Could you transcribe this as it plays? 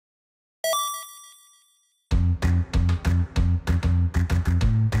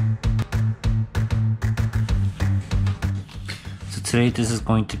today this is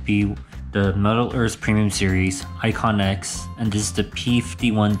going to be the Metal Earth Premium Series Icon X, and this is the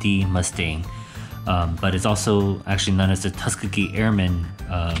P51D Mustang, but it's also actually known as the Tuskagee Airmen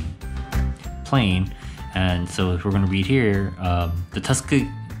plane. And so if we're going to read here, the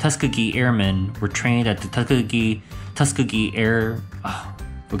Tuskagee Airmen were trained at the Tuskagee Air. Oh,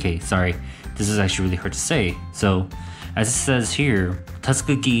 okay, sorry, this is actually really hard to say. So as it says here,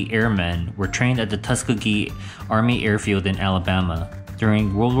 Tuskagee Airmen were trained at the Tuskagee Army Airfield in Alabama.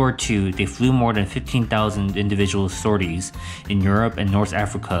 During World War II, they flew more than 15,000 individual sorties in Europe and North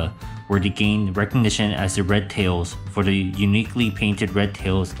Africa, where they gained recognition as the Red Tails for the uniquely painted red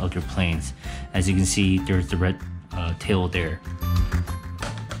tails of their planes. As you can see, there's the red tail there.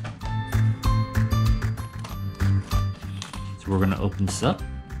 So we're gonna open this up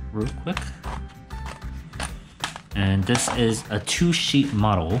real quick. And this is a 2-sheet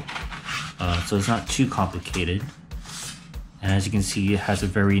model, so it's not too complicated. And as you can see, it has a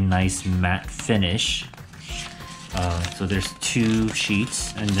very nice matte finish. So there's 2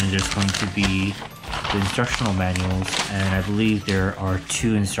 sheets, and then there's going to be the instructional manuals, and I believe there are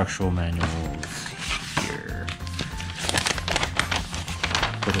 2 instructional manuals here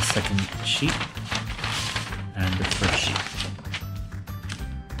for the second sheet and the first sheet.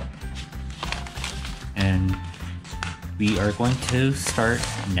 And we are going to start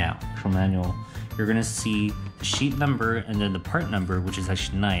now. From manual, you're going to see the sheet number and then the part number, which is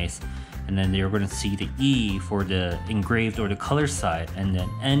actually nice. And then you're going to see the E for the engraved or the color side, and then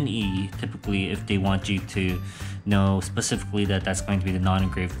NE typically if they want you to know specifically that that's going to be the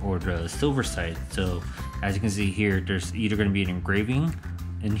non-engraved or the silver side. So as you can see here, there's either going to be an engraving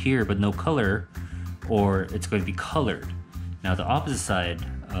in here but no color, or it's going to be colored. Now the opposite side,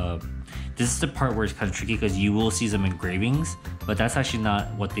 this is the part where it's kind of tricky because you will see some engravings, but that's actually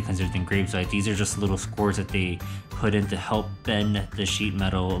not what they consider the engraved side. These are just little scores that they put in to help bend the sheet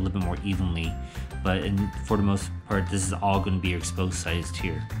metal a little bit more evenly. But for the most part, this is all going to be exposed sized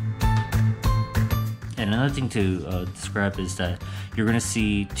here. And another thing to describe is that you're going to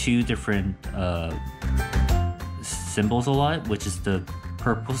see 2 different symbols a lot, which is the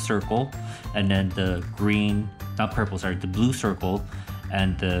purple circle and then the green, not purple, sorry, the blue circle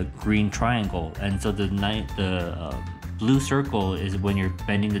and the green triangle. And so the blue circle is when you're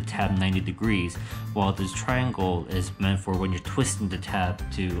bending the tab 90 degrees, while this triangle is meant for when you're twisting the tab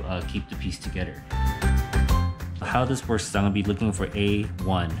to keep the piece together. How this works is I'm going to be looking for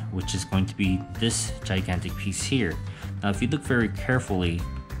A1, which is going to be this gigantic piece here. Now if you look very carefully,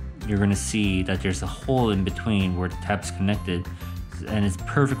 you're going to see that there's a hole in between where the tab's connected, and it's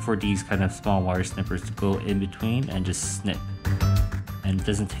perfect for these kind of small wire snippers to go in between and just snip. And it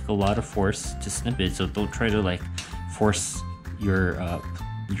doesn't take a lot of force to snip it, so don't try to like force your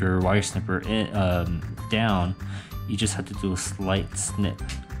wire snipper down. You just have to do a slight snip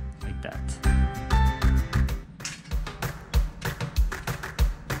like that.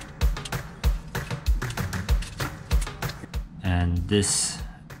 And this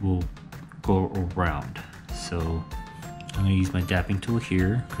will go around. So I'm gonna use my dapping tool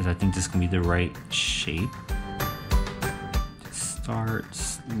here because I think this can be the right shape. Start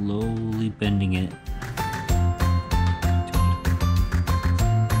slowly bending it.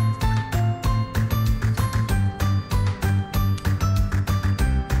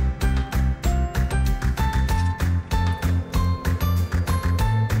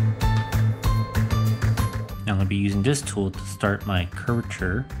 Now I'm going to be using this tool to start my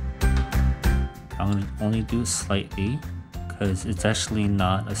curvature. I'm going to only do it slightly because it's actually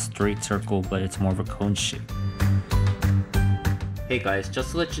not a straight circle, but it's more of a cone shape. Hey guys,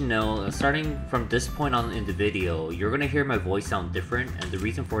 just to let you know, starting from this point on in the video, you're going to hear my voice sound different, and the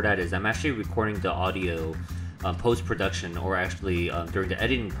reason for that is I'm actually recording the audio post-production, or actually during the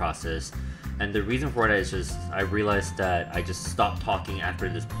editing process. And the reason for that is just I realized that I just stopped talking after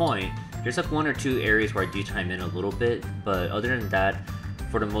this point. There's like 1 or 2 areas where I do chime in a little bit, but other than that,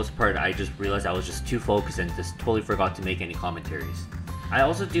 for the most part, I just realized I was just too focused and just totally forgot to make any commentaries. I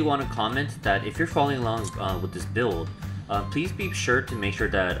also do want to comment that if you're following along with this build, please be sure to make sure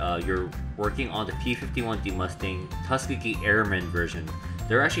that you're working on the P51D Mustang Tuskagee Airmen version.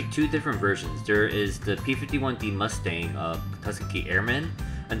 There are actually 2 different versions. There is the P51D Mustang Tuskagee Airmen,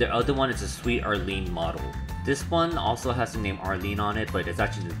 and the other one is a Sweet Arlene model. This one also has the name Arlene on it, but it's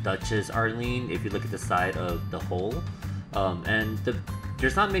actually the Duchess Arlene if you look at the side of the hull.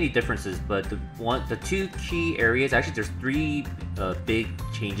 There's not many differences, but the 2 key areas, actually there's 3 big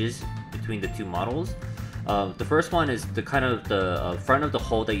changes between the 2 models. The first one is the kind of the front of the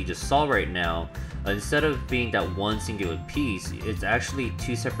hull that you just saw right now. Instead of being that one singular piece, it's actually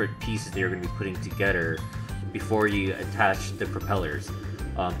 2 separate pieces that you're going to be putting together before you attach the propellers.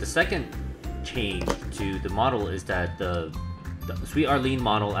 The second change to the model is that the Sweet Arlene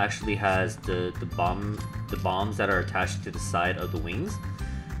model actually has the bombs that are attached to the side of the wings.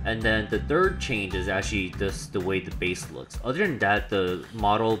 And then the third change is actually just the way the base looks. Other than that, the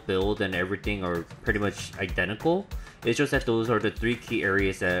model, build, and everything are pretty much identical. It's just that those are the three key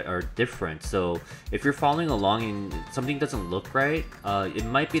areas that are different. So if you're following along and something doesn't look right, it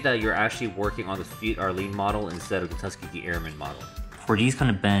might be that you're actually working on the Sweet Arlene model instead of the Tuskagee Airmen model. For these kind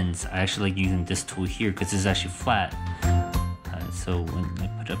of bends, I actually like using this tool here because it's actually flat. So when I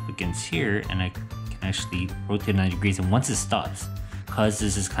put it up against here, and I can actually rotate 90 degrees, and once it stops, because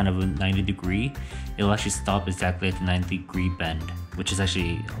this is kind of a 90 degree, it'll actually stop exactly at the 90 degree bend, which is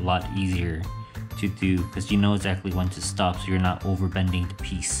actually a lot easier to do because you know exactly when to stop, so you're not over bending the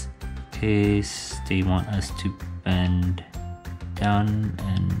piece. Okay, so they want us to bend down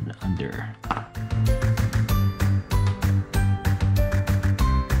and under.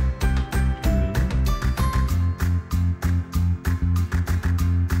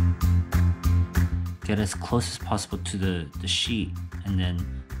 Get as close as possible to the sheet and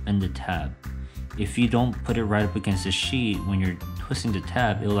then bend the tab. If you don't put it right up against the sheet, when you're twisting the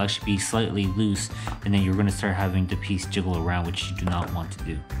tab, it will actually be slightly loose, and then you're going to start having the piece jiggle around, which you do not want to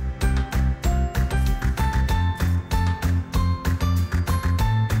do.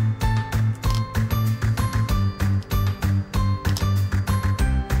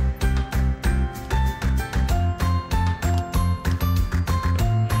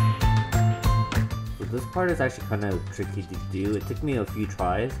 This part is actually kind of tricky to do. It took me a few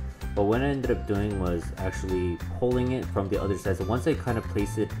tries, but what I ended up doing was actually pulling it from the other side. So once I kind of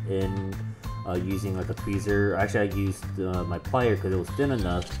place it in using like a tweezer, actually I used my plier because it was thin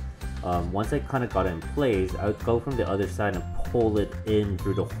enough. Once I kind of got it in place, I would go from the other side and pull it in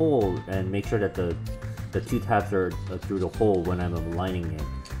through the hole and make sure that the two tabs are through the hole when I'm aligning it.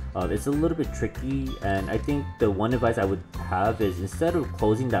 It's a little bit tricky, and I think the one advice I would have is instead of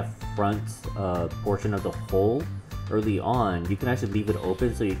closing that front portion of the hole early on, you can actually leave it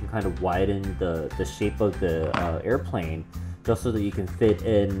open so you can kind of widen the shape of the airplane just so that you can fit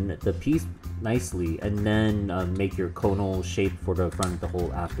in the piece nicely, and then make your conal shape for the front of the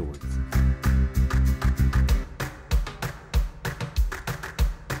hole afterwards.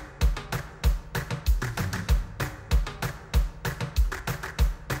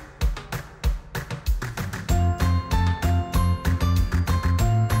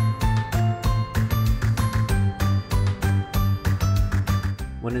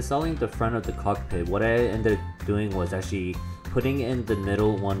 When installing the front of the cockpit, what I ended up doing was actually putting in the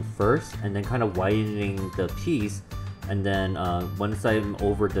middle one first and then kind of widening the piece, and then once I'm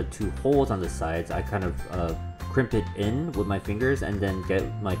over the two holes on the sides, I kind of crimp it in with my fingers and then get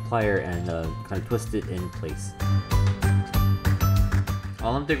my plier and kind of twist it in place.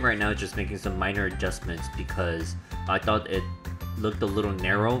 All I'm doing right now is just making some minor adjustments because I thought it looked a little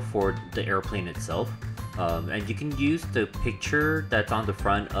narrow for the airplane itself. And you can use the picture that's on the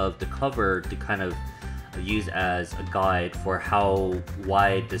front of the cover to kind of use as a guide for how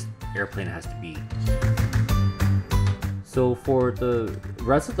wide this airplane has to be. So for the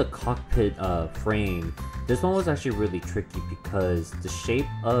rest of the cockpit frame, this one was actually really tricky because the shape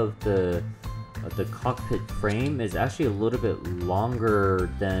of the cockpit frame is actually a little bit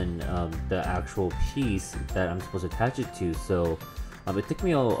longer than the actual piece that I'm supposed to attach it to. So it took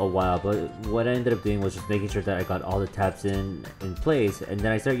me a while, but what I ended up doing was just making sure that I got all the tabs in place, and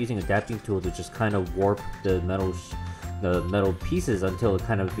then I started using a adapting tool to just kind of warp the metal pieces until it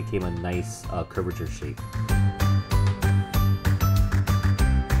kind of became a nice curvature shape.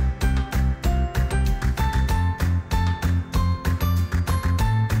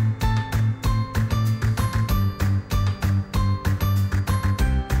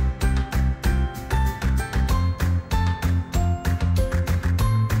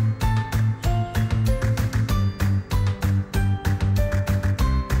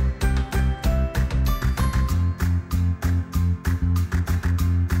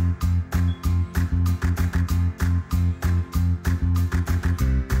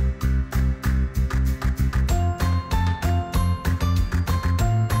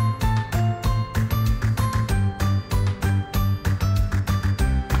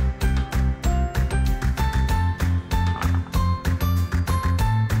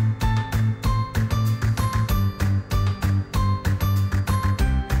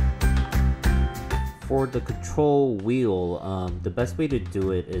 For the control wheel, the best way to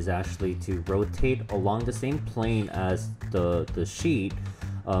do it is actually to rotate along the same plane as the sheet,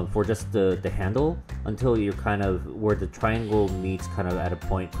 for just the handle until you're kind of where the triangle meets kind of at a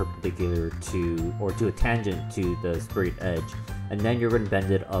point perpendicular to, or to a tangent to the straight edge, and then you're going to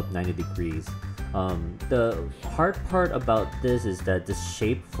bend it up 90 degrees. The hard part about this is that this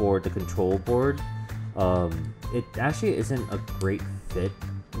shape for the control board, it actually isn't a great fit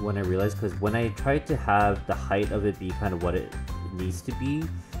when I realized, because when I tried to have the height of it be kind of what it needs to be,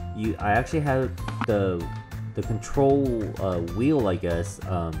 I actually have the control wheel, I guess,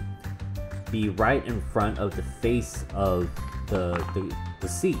 be right in front of the face of the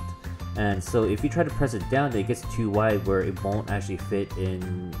seat. And so if you try to press it down, it gets too wide where it won't actually fit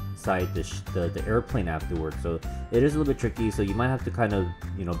inside the airplane afterwards. So it is a little bit tricky, so you might have to kind of,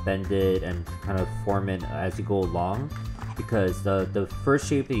 you know, bend it and kind of form it as you go along, because the first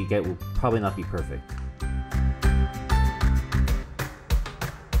shape that you get will probably not be perfect.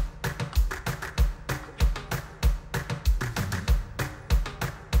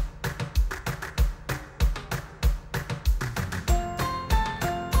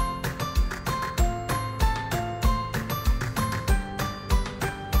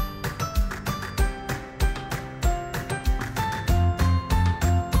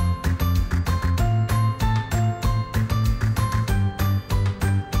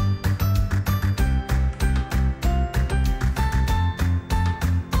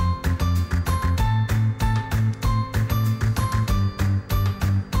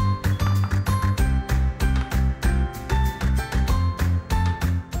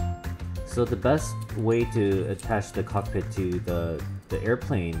 So the best way to attach the cockpit to the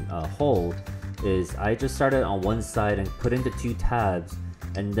airplane hull is I just started on one side and put in the 2 tabs,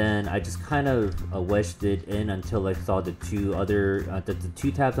 and then I just kind of wedged it in until I saw the 2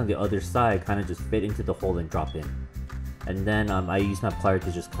 tabs on the other side kind of just fit into the hole and drop in. And then I used my plier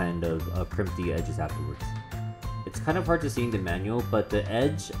to just kind of crimp the edges afterwards. It's kind of hard to see in the manual, but the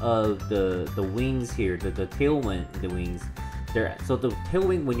edge of the wings here, the tail wings, so the tail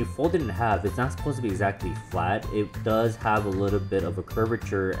wing, when you fold it in half, it's not supposed to be exactly flat. It does have a little bit of a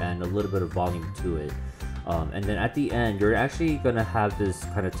curvature and a little bit of volume to it. And then at the end, you're actually going to have this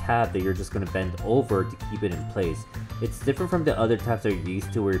kind of tab that you're just going to bend over to keep it in place. It's different from the other tabs that you're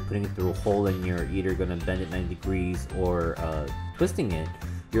used to, where you're putting it through a hole and you're either going to bend it 90 degrees or twisting it.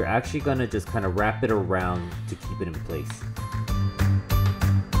 You're actually going to just kind of wrap it around to keep it in place.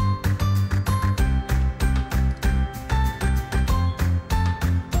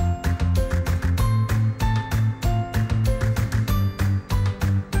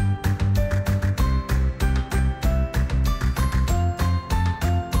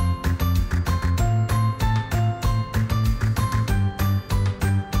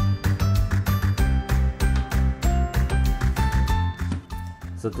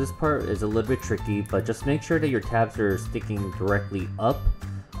 So this part is a little bit tricky, but just make sure that your tabs are sticking directly up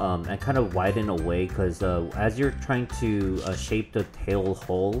and kind of widen away, because as you're trying to shape the tail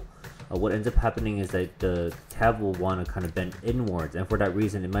hole, what ends up happening is that the tab will want to kind of bend inwards, and for that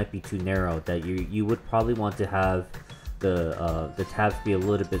reason it might be too narrow. That you would probably want to have the tabs be a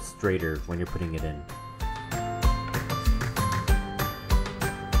little bit straighter when you're putting it in.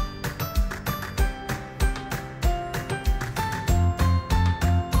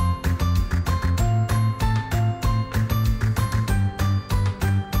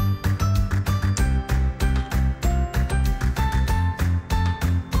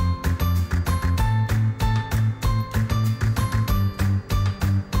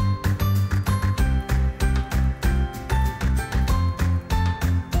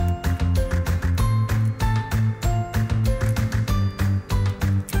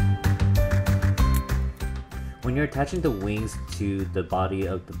 When you're attaching the wings to the body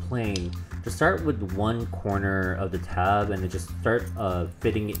of the plane, just start with one corner of the tab and then just start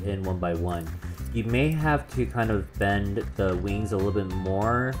fitting it in one by one. You may have to kind of bend the wings a little bit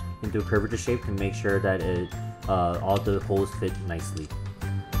more into a curvature shape to make sure that all the holes fit nicely.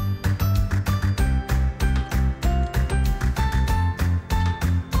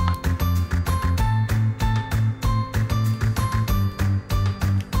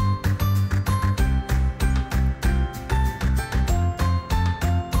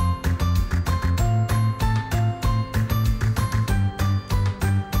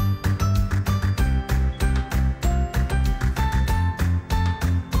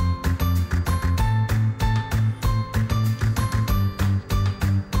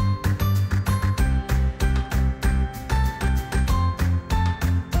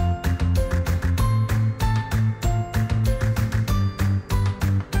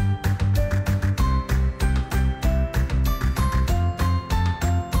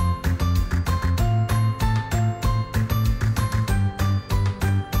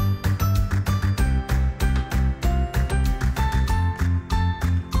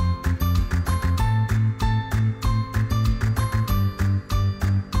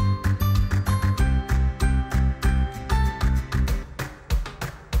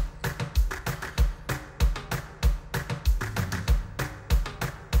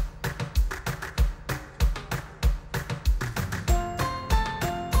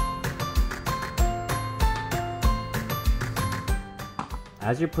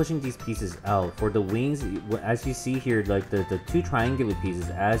 as you're pushing these pieces out, for the wings, as you see here, like the two triangular pieces,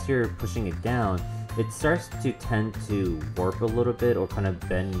 as you're pushing it down, it starts to tend to warp a little bit or kind of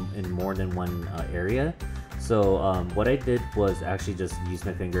bend in more than one area. So what I did was actually just use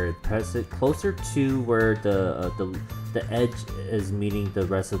my finger, press it closer to where the edge is meeting the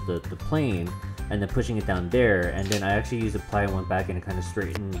rest of the plane, and then pushing it down there, and then I actually used a ply and went back and kind of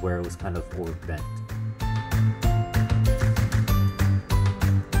straightened where it was kind of forward bent.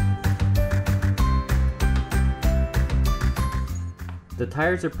 The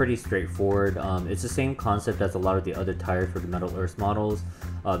tires are pretty straightforward. It's the same concept as a lot of the other tires for the Metal Earth models.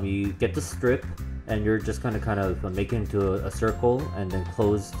 You get the strip, and you're just gonna kind of make it into a circle and then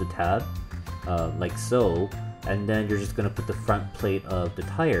close the tab, like so. And then you're just gonna put the front plate of the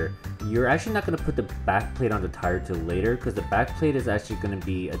tire. You're actually not gonna put the back plate on the tire till later, because the back plate is actually gonna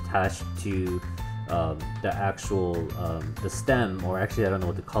be attached to the actual the stem, or actually I don't know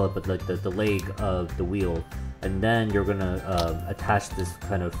what to call it, but like the leg of the wheel. And then you're gonna attach this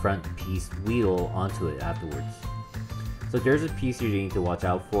kind of front piece wheel onto it afterwards. So there's a piece you need to watch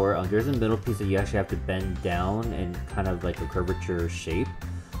out for. There's a middle piece that you actually have to bend down in kind of like a curvature shape.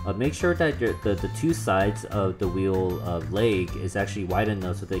 Make sure that the two sides of the wheel leg is actually wide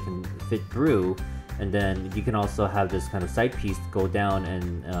enough so they can fit through. And then you can also have this kind of side piece go down,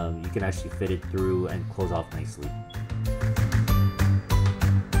 and you can actually fit it through and close off nicely.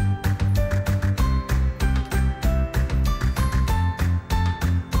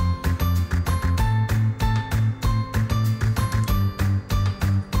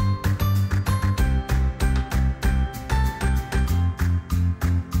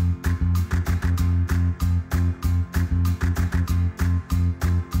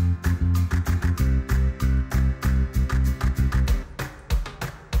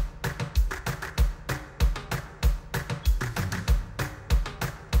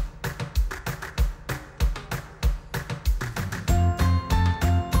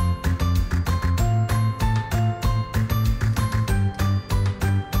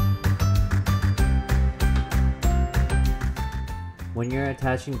 When you're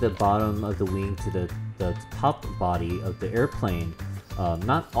attaching the bottom of the wing to the top body of the airplane,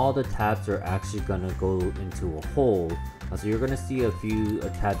 not all the tabs are actually gonna go into a hole. So you're gonna see a few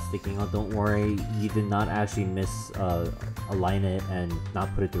tabs sticking out. Don't worry, you did not actually align it and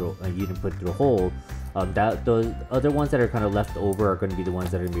not put it through. You didn't put it through a hole. Those other ones that are kind of left over are going to be the ones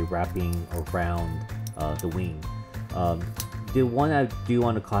that are going to be wrapping around the wing. The one I do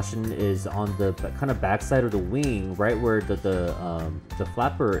want to caution is on the kind of back side of the wing, right where the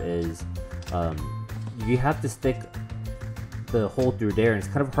flapper is. You have to stick the hole through there, and it's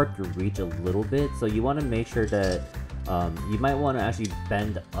kind of hard to reach a little bit. So you want to make sure that you might want to actually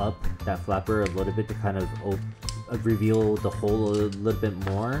bend up that flapper a little bit to kind of reveal the hole a little bit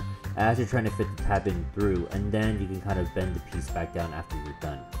more as you're trying to fit the tab in through, and then you can kind of bend the piece back down after you're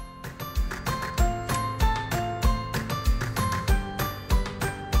done.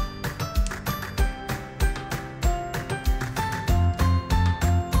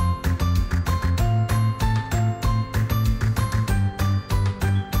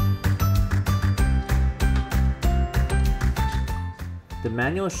 The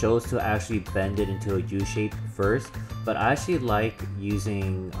manual shows to actually bend it into a U shape first, but I actually like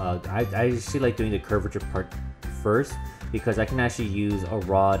using, I actually like doing the curvature part first, because I can actually use a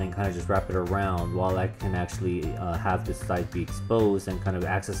rod and kind of just wrap it around while I can actually have this side be exposed and kind of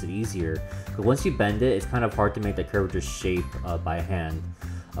access it easier. But once you bend it, it's kind of hard to make the curvature shape by hand.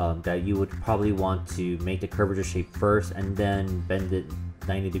 That you would probably want to make the curvature shape first and then bend it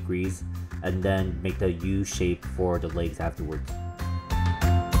 90 degrees and then make the U shape for the legs afterwards.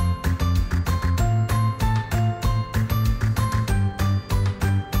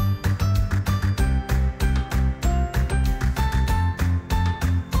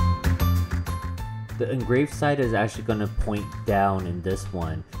 The engraved side is actually going to point down in this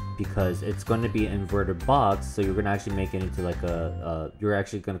one because it's going to be an inverted box, so you're going to actually make it into like you're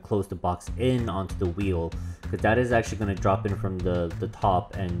actually going to close the box in onto the wheel, because that is actually going to drop in from the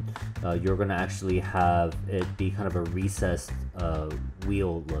top, and you're going to actually have it be kind of a recessed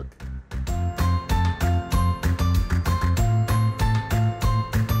wheel look.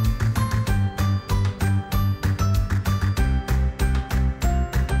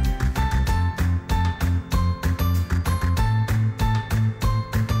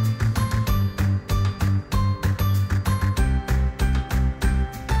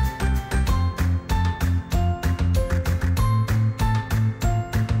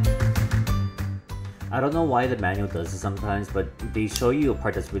 I don't know why the manual does this sometimes, but they show you a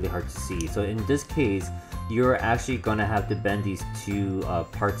part that's really hard to see. So in this case, you're actually gonna have to bend these two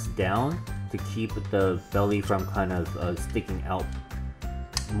parts down to keep the belly from kind of sticking out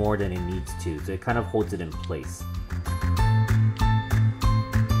more than it needs to. So it kind of holds it in place.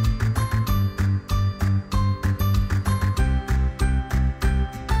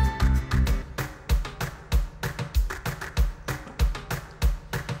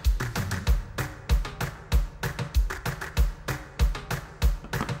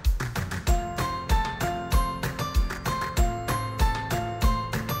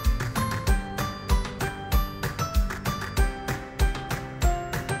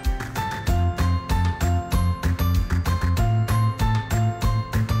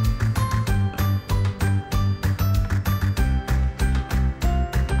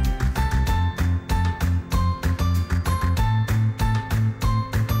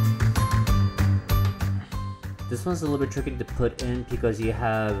 This one's a little bit tricky to put in because you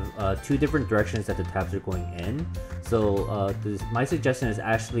have two different directions that the tabs are going in. So my suggestion is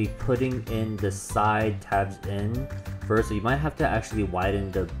actually putting in the side tabs in first. So you might have to actually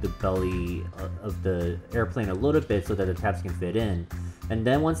widen the belly of the airplane a little bit so that the tabs can fit in. And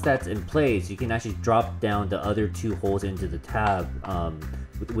then once that's in place, you can actually drop down the other two holes into the tab,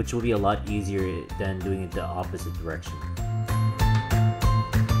 which will be a lot easier than doing it the opposite direction.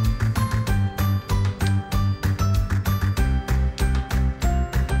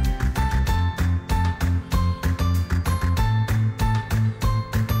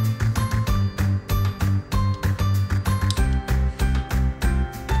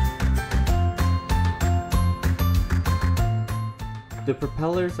 The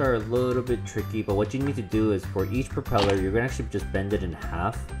propellers are a little bit tricky, but what you need to do is for each propeller, you're going to actually just bend it in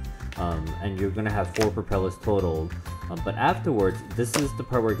half, and you're going to have 4 propellers total. But afterwards, this is the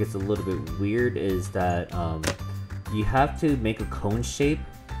part where it gets a little bit weird, is that you have to make a cone shape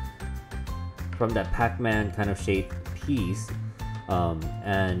from that Pac-Man kind of shaped piece,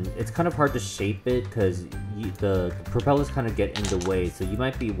 and it's kind of hard to shape it because the propellers kind of get in the way, so you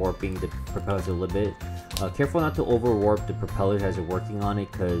might be warping the propellers a little bit. Careful not to over warp the propellers as you're working on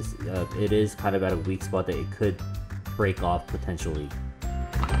it, because it is kind of at a weak spot that it could break off potentially.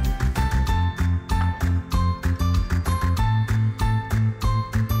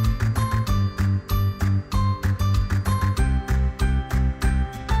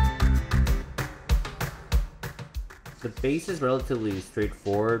 The base is relatively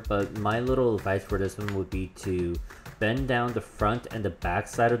straightforward, but my little advice for this one would be to bend down the front and the back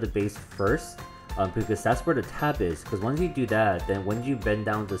side of the base first, because that's where the tab is. Because once you do that, then when you bend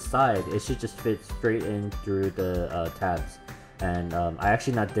down the side, it should just fit straight in through the tabs. And I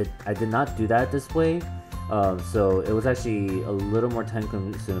did not do that this way, so it was actually a little more time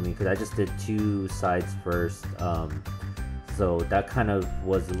consuming because I just did 2 sides first. So that kind of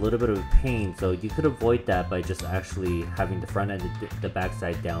was a little bit of a pain, so you could avoid that by just actually having the front and the back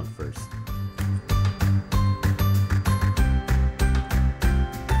side down first.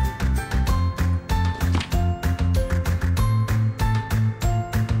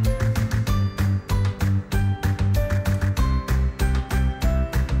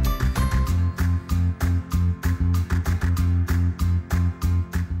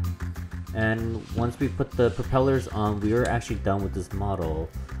 And once we put the propellers on, we were actually done with this model.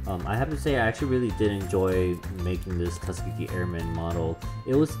 I have to say, I actually really did enjoy making this Tuskagee Airmen model.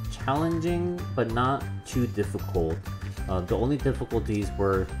 It was challenging, but not too difficult. The only difficulties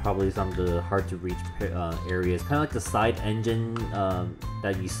were probably some of the hard to reach areas. Kind of like the side engine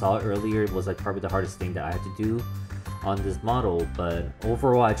that you saw earlier was like probably the hardest thing that I had to do on this model. But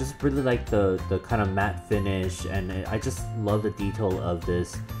overall, I just really like the kind of matte finish, and I just love the detail of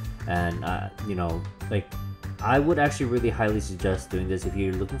this. And you know, like, I would actually really highly suggest doing this if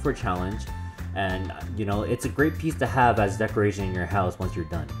you're looking for a challenge, and you know, it's a great piece to have as decoration in your house once you're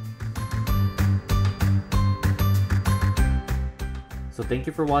done. So thank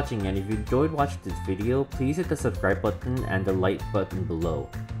you for watching, and if you enjoyed watching this video, please hit the subscribe button and the like button below.